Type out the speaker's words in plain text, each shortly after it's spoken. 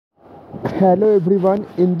Hello everyone,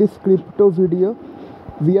 in this crypto video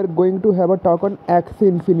we are going to have a talk on Axie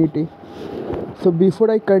Infinity. So before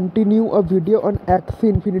I continue a video on Axie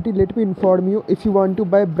Infinity, let me inform you, if you want to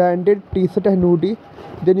buy branded t-shirt and hoodie,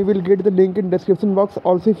 then you will get the link in description box.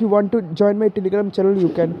 Also, if you want to join my Telegram channel, you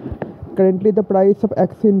can. Currently the price of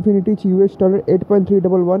Axie Infinity is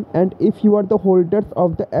 $8.311, and if you are the holders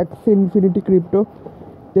of the Axie Infinity crypto,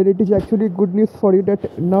 then it is actually good news for you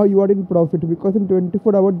that now you are in profit, because in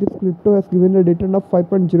 24 hours this crypto has given a return of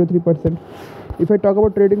 5.03%. If I talk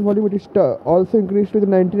about trading volume, it is also increased to the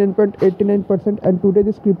 99.89%, and today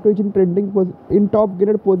this crypto is in in top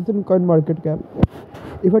graded position in coin market cap.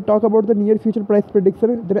 If I talk about the near future price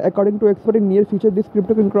prediction, then according to expert, in near future this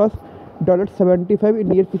crypto can cross $75 in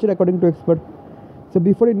near future according to expert. So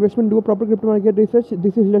before investment, do a proper crypto market research.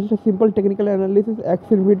 This is just a simple technical analysis.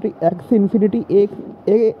 Axie Infinity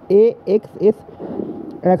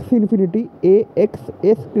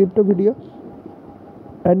AXS crypto video,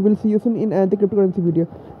 and we'll see you soon in another cryptocurrency video.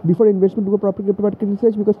 Before investment, do a proper crypto market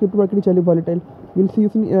research, because crypto market is highly volatile. We'll see you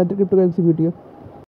soon in another cryptocurrency video.